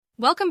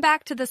Welcome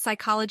back to the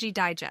Psychology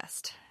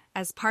Digest.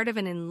 As part of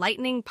an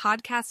enlightening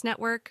podcast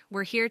network,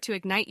 we're here to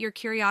ignite your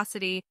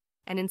curiosity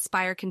and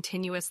inspire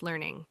continuous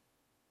learning.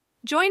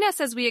 Join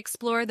us as we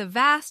explore the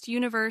vast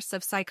universe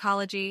of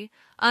psychology,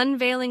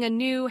 unveiling a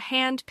new,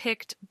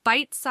 hand-picked,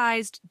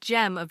 bite-sized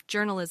gem of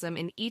journalism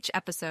in each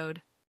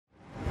episode.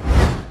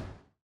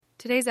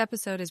 Today's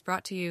episode is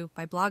brought to you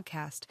by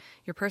Blogcast,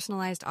 your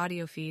personalized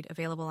audio feed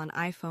available on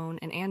iPhone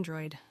and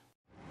Android.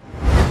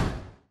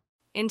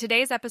 In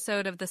today's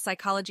episode of the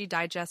Psychology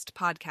Digest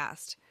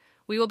podcast,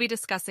 we will be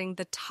discussing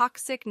the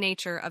toxic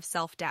nature of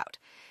self-doubt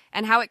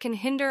and how it can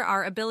hinder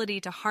our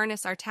ability to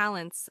harness our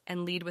talents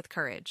and lead with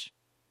courage.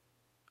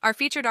 Our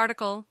featured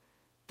article,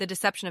 The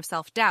Deception of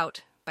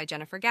Self-Doubt, by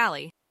Jennifer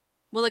Galley,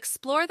 will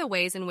explore the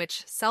ways in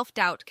which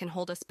self-doubt can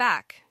hold us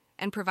back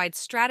and provide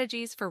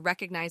strategies for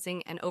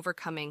recognizing and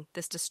overcoming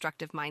this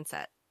destructive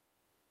mindset.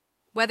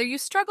 Whether you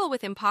struggle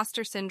with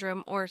imposter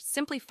syndrome or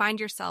simply find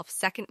yourself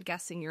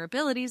second-guessing your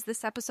abilities,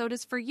 this episode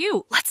is for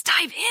you. Let's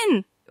dive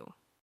in!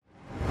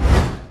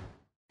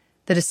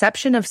 The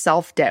deception of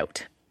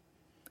self-doubt.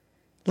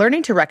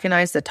 Learning to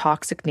recognize the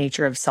toxic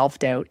nature of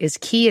self-doubt is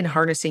key in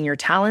harnessing your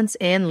talents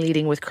and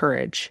leading with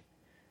courage.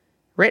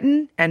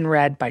 Written and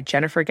read by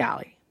Jennifer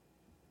Galley.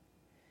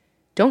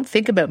 Don't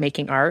think about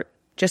making art,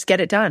 just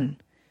get it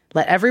done.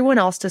 Let everyone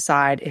else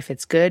decide if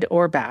it's good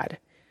or bad,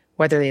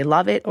 whether they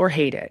love it or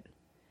hate it.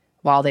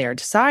 While they are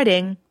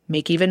deciding,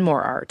 make even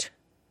more art.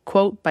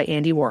 Quote by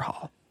Andy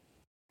Warhol.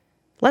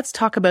 Let's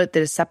talk about the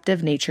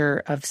deceptive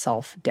nature of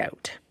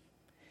self-doubt.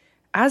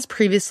 As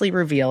previously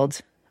revealed,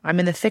 I'm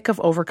in the thick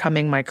of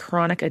overcoming my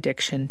chronic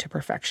addiction to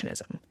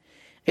perfectionism.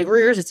 It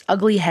rears its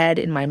ugly head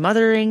in my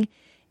mothering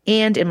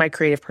and in my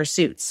creative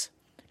pursuits.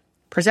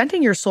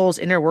 Presenting your soul's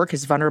inner work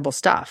is vulnerable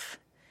stuff.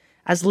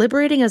 As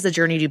liberating as the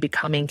journey to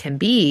becoming can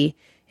be,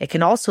 it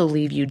can also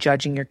leave you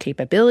judging your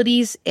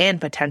capabilities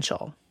and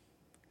potential.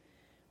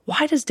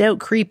 Why does doubt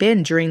creep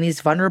in during these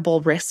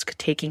vulnerable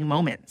risk-taking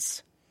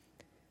moments?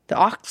 The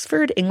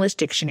Oxford English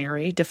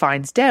Dictionary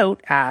defines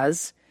doubt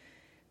as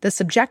the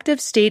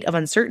subjective state of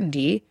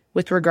uncertainty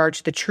with regard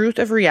to the truth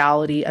of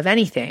reality of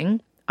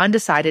anything,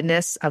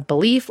 undecidedness of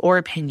belief or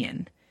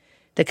opinion,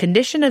 the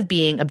condition of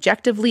being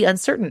objectively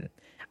uncertain,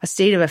 a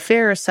state of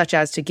affairs such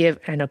as to give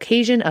an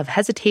occasion of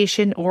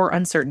hesitation or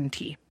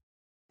uncertainty.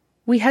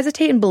 We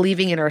hesitate in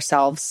believing in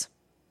ourselves.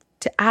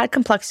 To add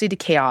complexity to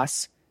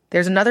chaos,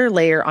 there's another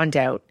layer on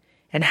doubt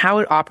and how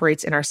it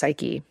operates in our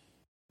psyche.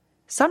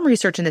 Some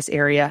research in this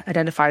area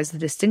identifies the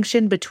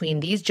distinction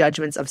between these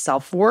judgments of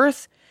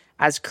self-worth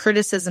as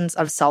criticisms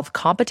of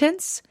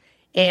self-competence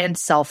and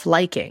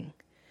self-liking.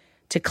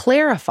 To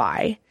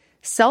clarify,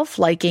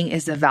 self-liking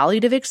is the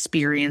valuative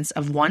experience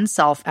of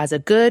oneself as a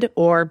good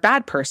or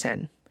bad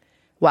person,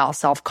 while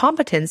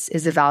self-competence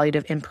is the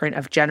valuative imprint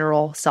of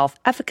general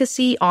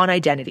self-efficacy on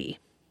identity.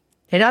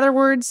 In other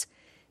words,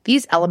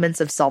 these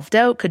elements of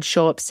self-doubt could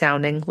show up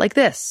sounding like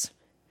this.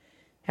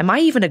 Am I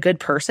even a good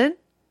person?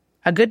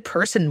 A good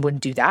person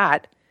wouldn't do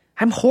that.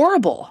 I'm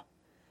horrible.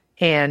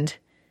 And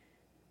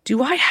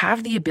do I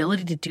have the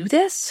ability to do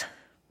this?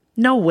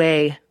 No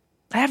way.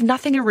 I have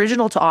nothing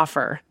original to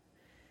offer.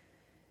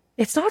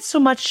 It's not so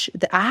much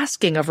the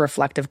asking of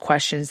reflective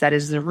questions that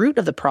is the root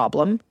of the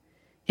problem.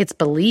 It's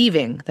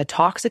believing the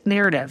toxic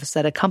narratives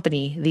that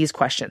accompany these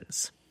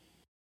questions.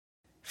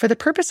 For the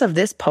purpose of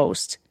this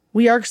post,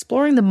 we are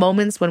exploring the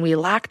moments when we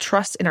lack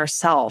trust in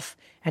ourselves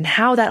and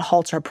how that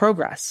halts our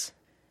progress.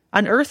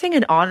 Unearthing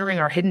and honoring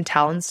our hidden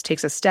talents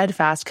takes a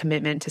steadfast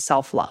commitment to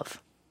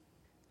self-love.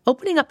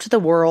 Opening up to the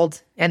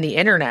world and the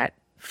internet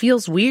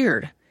feels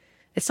weird.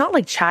 It's not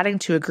like chatting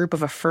to a group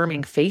of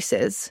affirming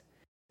faces.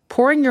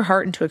 Pouring your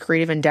heart into a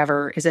creative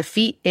endeavor is a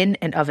feat in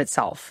and of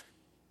itself.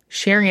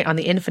 Sharing it on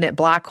the infinite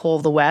black hole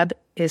of the web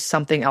is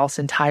something else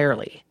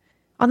entirely.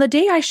 On the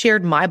day I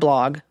shared my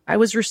blog, I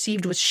was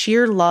received with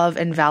sheer love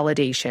and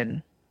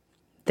validation.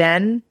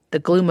 Then the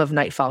gloom of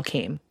nightfall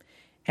came,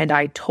 and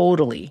I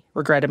totally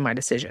regretted my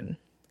decision.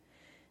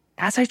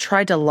 As I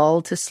tried to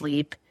lull to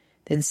sleep,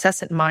 the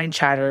incessant mind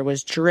chatter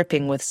was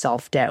dripping with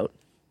self-doubt.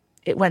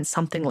 It went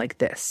something like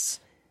this.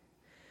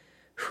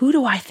 Who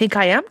do I think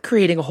I am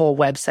creating a whole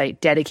website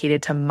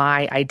dedicated to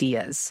my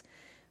ideas?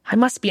 I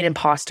must be an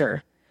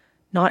imposter.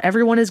 Not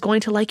everyone is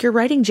going to like your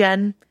writing,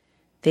 Jen.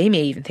 They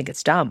may even think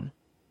it's dumb.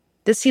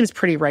 This seems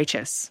pretty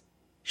righteous.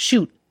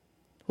 Shoot,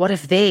 what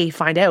if they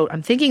find out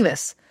I'm thinking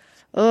this?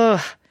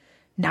 Ugh,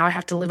 now I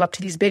have to live up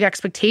to these big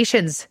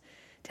expectations.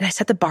 Did I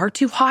set the bar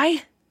too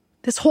high?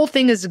 This whole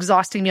thing is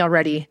exhausting me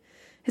already.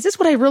 Is this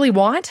what I really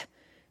want?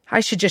 I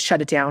should just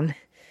shut it down.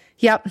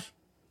 Yep,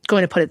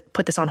 going to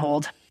put this on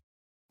hold.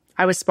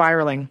 I was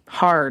spiraling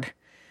hard.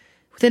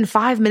 Within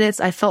 5 minutes,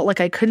 I felt like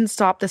I couldn't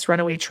stop this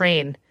runaway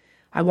train.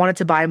 I wanted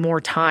to buy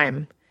more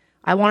time.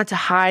 I wanted to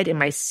hide in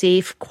my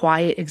safe,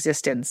 quiet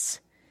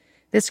existence.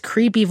 This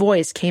creepy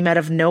voice came out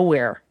of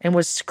nowhere and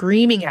was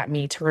screaming at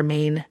me to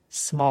remain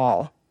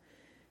small.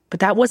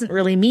 But that wasn't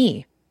really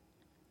me.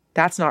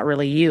 That's not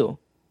really you.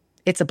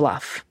 It's a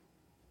bluff.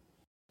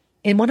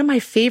 In one of my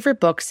favorite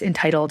books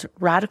entitled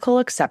Radical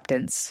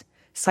Acceptance,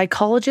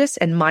 Psychologist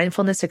and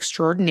mindfulness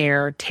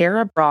extraordinaire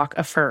Tara Brach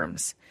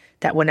affirms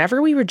that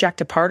whenever we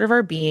reject a part of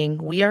our being,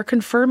 we are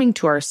confirming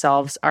to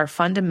ourselves our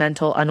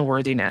fundamental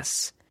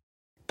unworthiness.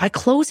 By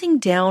closing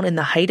down in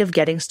the height of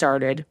getting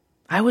started,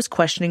 I was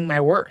questioning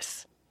my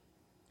worth.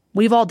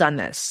 We've all done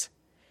this.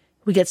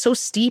 We get so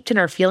steeped in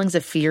our feelings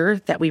of fear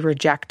that we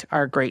reject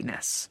our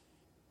greatness.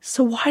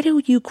 So why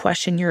do you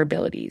question your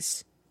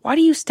abilities? Why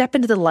do you step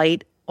into the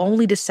light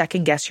only to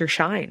second-guess your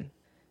shine?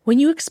 When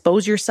you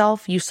expose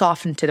yourself, you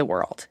soften to the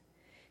world.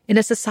 In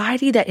a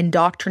society that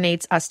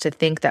indoctrinates us to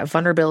think that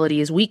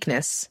vulnerability is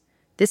weakness,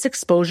 this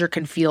exposure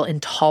can feel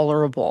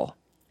intolerable.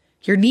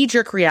 Your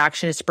knee-jerk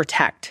reaction is to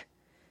protect.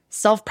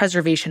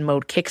 Self-preservation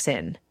mode kicks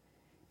in.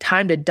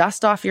 Time to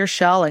dust off your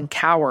shell and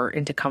cower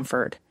into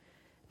comfort.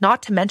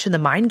 Not to mention the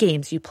mind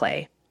games you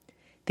play.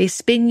 They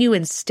spin you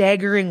in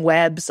staggering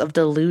webs of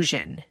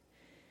delusion.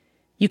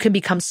 You can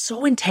become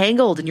so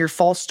entangled in your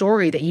false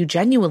story that you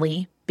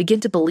genuinely begin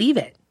to believe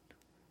it.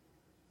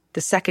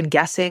 The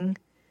second-guessing,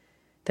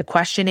 the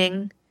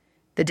questioning,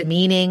 the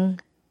demeaning,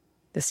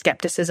 the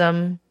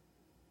skepticism,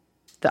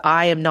 the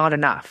I am not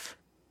enough.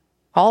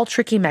 All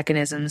tricky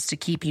mechanisms to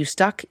keep you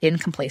stuck in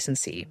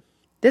complacency.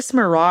 This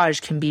mirage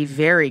can be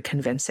very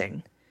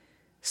convincing.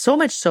 So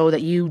much so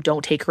that you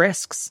don't take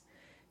risks.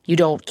 You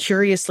don't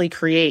curiously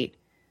create.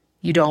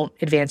 You don't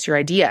advance your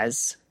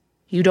ideas.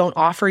 You don't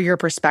offer your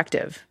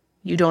perspective.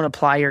 You don't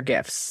apply your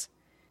gifts.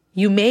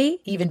 You may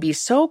even be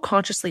so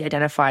consciously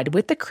identified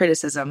with the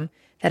criticism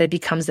that it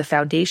becomes the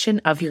foundation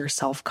of your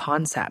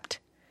self-concept.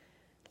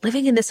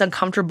 Living in this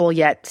uncomfortable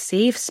yet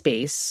safe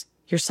space,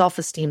 your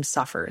self-esteem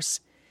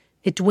suffers.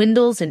 It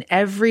dwindles in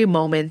every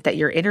moment that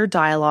your inner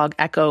dialogue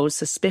echoes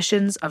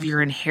suspicions of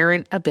your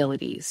inherent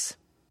abilities.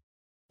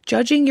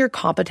 Judging your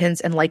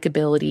competence and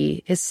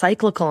likability is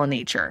cyclical in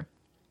nature.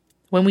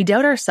 When we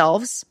doubt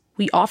ourselves,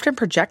 we often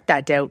project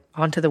that doubt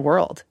onto the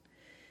world.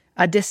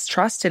 A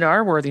distrust in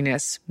our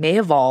worthiness may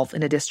evolve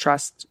in a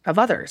distrust of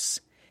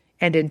others,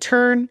 and in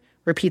turn,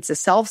 repeats a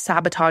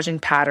self-sabotaging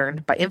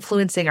pattern by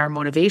influencing our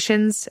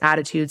motivations,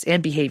 attitudes,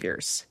 and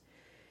behaviors.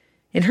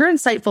 In her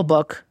insightful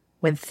book,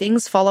 When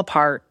Things Fall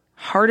Apart,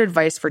 Hard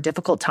Advice for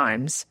Difficult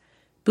Times,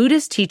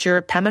 Buddhist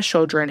teacher Pema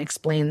Chodron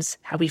explains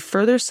how we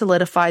further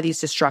solidify these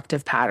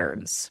destructive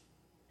patterns.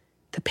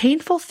 The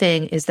painful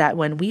thing is that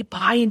when we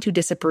buy into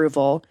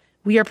disapproval,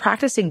 we are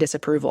practicing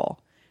disapproval.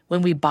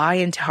 When we buy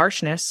into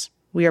harshness,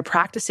 we are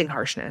practicing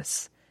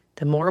harshness.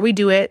 The more we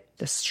do it,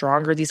 the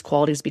stronger these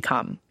qualities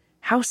become.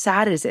 How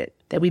sad is it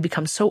that we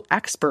become so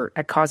expert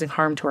at causing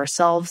harm to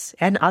ourselves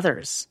and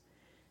others?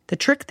 The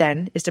trick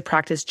then is to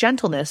practice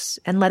gentleness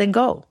and letting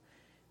go.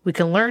 We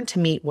can learn to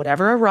meet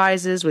whatever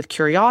arises with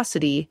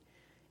curiosity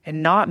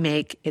and not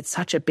make it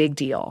such a big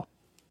deal.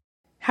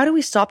 How do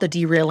we stop the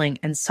derailing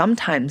and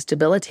sometimes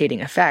debilitating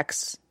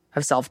effects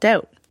of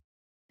self-doubt?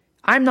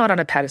 I'm not on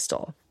a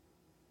pedestal.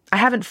 I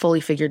haven't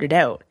fully figured it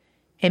out,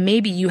 and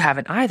maybe you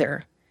haven't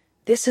either.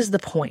 This is the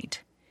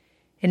point.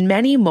 In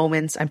many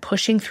moments, I'm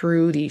pushing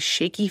through these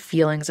shaky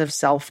feelings of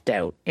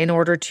self-doubt in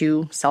order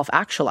to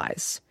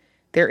self-actualize.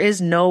 There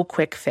is no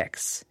quick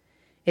fix.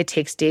 It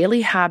takes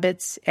daily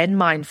habits and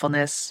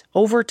mindfulness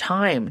over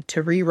time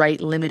to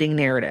rewrite limiting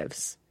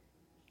narratives.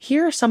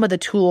 Here are some of the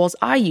tools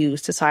I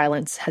use to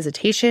silence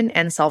hesitation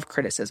and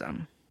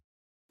self-criticism.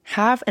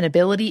 Have an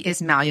ability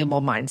is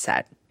malleable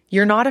mindset.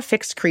 You're not a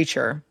fixed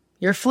creature.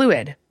 You're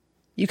fluid.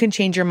 You can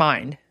change your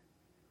mind.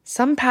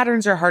 Some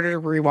patterns are harder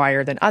to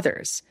rewire than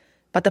others,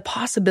 but the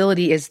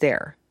possibility is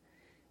there.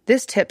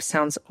 This tip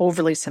sounds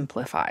overly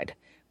simplified,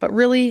 but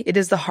really it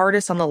is the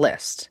hardest on the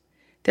list.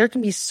 There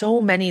can be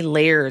so many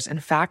layers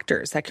and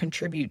factors that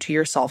contribute to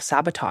your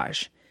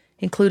self-sabotage,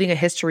 including a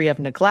history of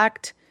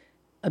neglect,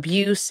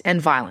 abuse,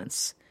 and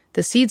violence.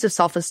 The seeds of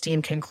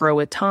self-esteem can grow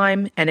with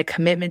time and a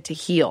commitment to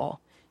heal.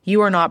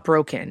 You are not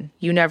broken.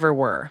 You never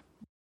were.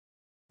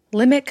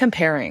 Limit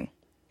comparing.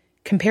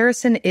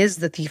 Comparison is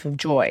the thief of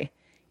joy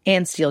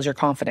and steals your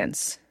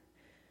confidence.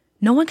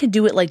 No one can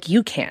do it like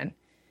you can.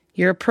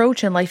 Your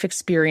approach and life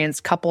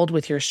experience coupled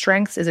with your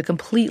strengths is a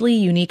completely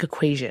unique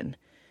equation.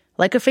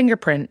 Like a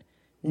fingerprint,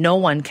 no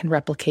one can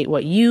replicate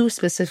what you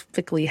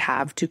specifically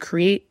have to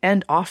create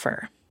and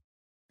offer.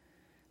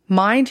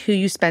 Mind who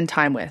you spend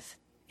time with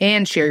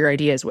and share your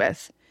ideas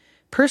with.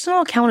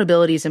 Personal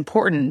accountability is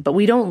important, but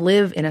we don't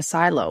live in a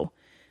silo.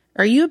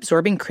 Are you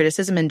absorbing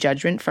criticism and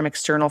judgment from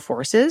external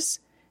forces?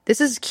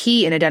 This is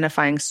key in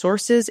identifying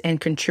sources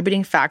and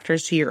contributing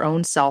factors to your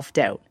own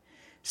self-doubt.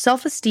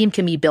 Self-esteem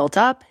can be built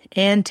up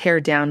and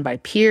teared down by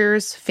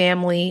peers,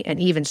 family, and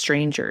even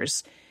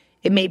strangers.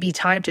 It may be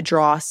time to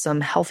draw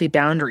some healthy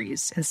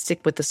boundaries and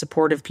stick with the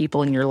supportive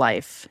people in your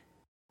life.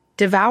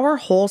 Devour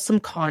wholesome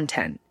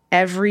content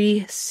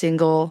every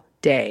single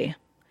day.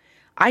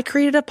 I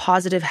created a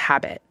positive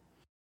habit.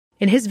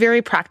 In his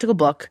very practical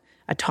book,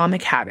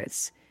 Atomic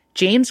Habits,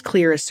 James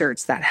Clear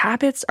asserts that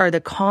habits are the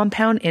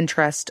compound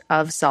interest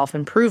of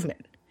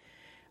self-improvement.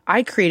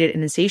 I created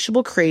an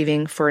insatiable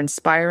craving for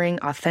inspiring,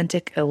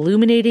 authentic,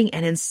 illuminating,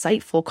 and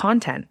insightful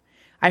content.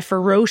 I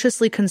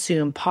ferociously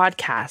consume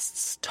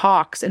podcasts,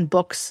 talks, and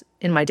books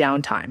in my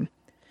downtime.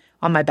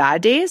 On my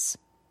bad days,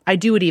 I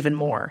do it even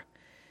more.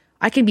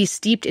 I can be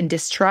steeped in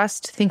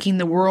distrust, thinking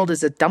the world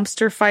is a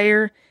dumpster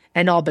fire,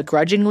 and I'll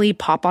begrudgingly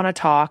pop on a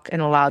talk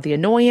and allow the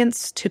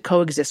annoyance to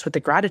coexist with the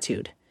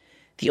gratitude.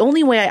 The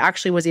only way I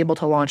actually was able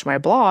to launch my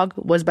blog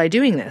was by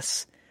doing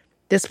this.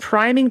 This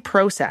priming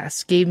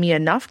process gave me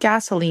enough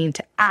gasoline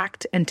to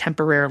act and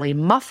temporarily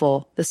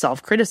muffle the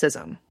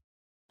self-criticism.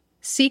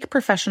 Seek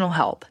professional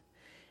help.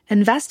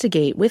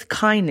 Investigate with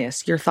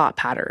kindness your thought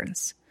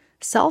patterns.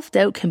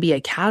 Self-doubt can be a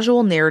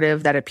casual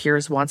narrative that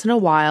appears once in a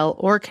while,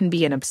 or it can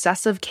be an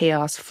obsessive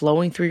chaos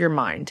flowing through your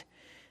mind.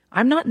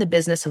 I'm not in the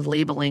business of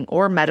labeling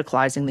or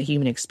medicalizing the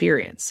human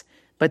experience,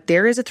 but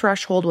there is a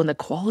threshold when the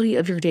quality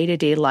of your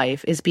day-to-day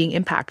life is being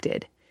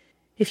impacted.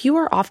 If you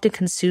are often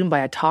consumed by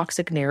a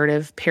toxic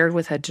narrative paired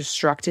with a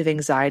destructive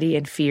anxiety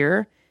and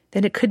fear,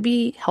 then it could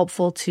be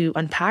helpful to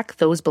unpack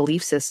those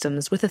belief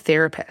systems with a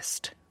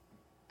therapist.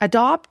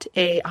 Adopt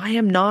a I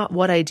am not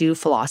what I do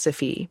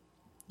philosophy.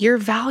 Your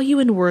value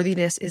and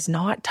worthiness is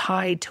not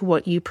tied to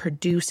what you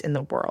produce in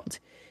the world.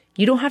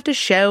 You don't have to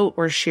shout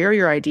or share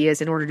your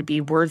ideas in order to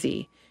be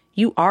worthy.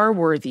 You are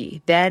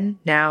worthy then,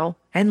 now,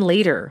 and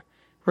later,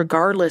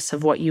 regardless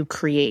of what you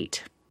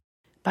create.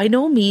 By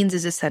no means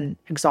is this an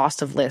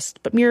exhaustive list,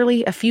 but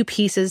merely a few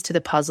pieces to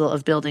the puzzle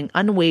of building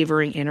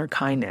unwavering inner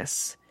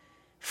kindness.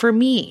 For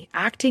me,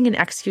 acting and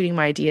executing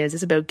my ideas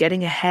is about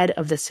getting ahead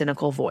of the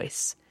cynical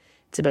voice.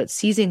 It's about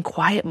seizing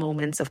quiet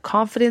moments of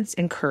confidence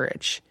and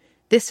courage.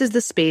 This is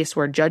the space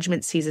where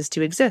judgment ceases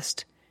to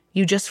exist.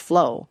 You just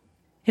flow.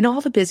 In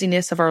all the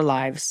busyness of our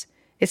lives,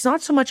 it's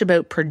not so much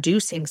about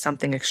producing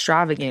something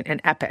extravagant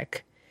and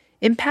epic.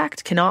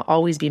 Impact cannot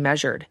always be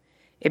measured.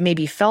 It may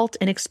be felt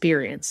and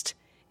experienced.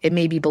 It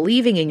may be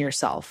believing in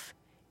yourself.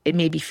 It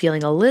may be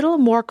feeling a little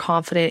more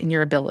confident in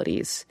your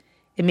abilities.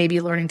 It may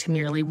be learning to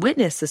merely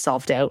witness the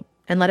self-doubt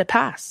and let it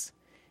pass.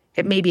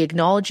 It may be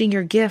acknowledging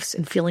your gifts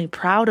and feeling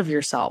proud of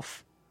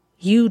yourself.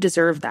 You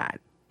deserve that.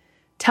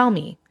 Tell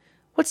me,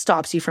 what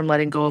stops you from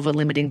letting go of a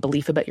limiting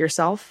belief about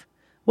yourself?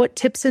 What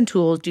tips and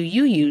tools do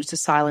you use to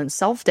silence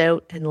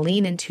self-doubt and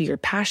lean into your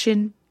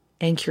passion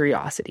and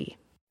curiosity?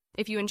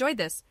 If you enjoyed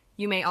this,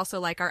 you may also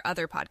like our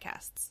other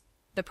podcasts: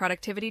 the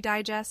Productivity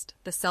Digest,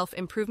 the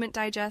Self-Improvement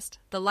Digest,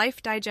 the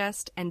Life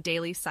Digest, and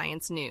Daily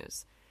Science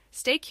News.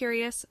 Stay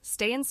curious,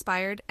 stay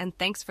inspired, and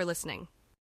thanks for listening.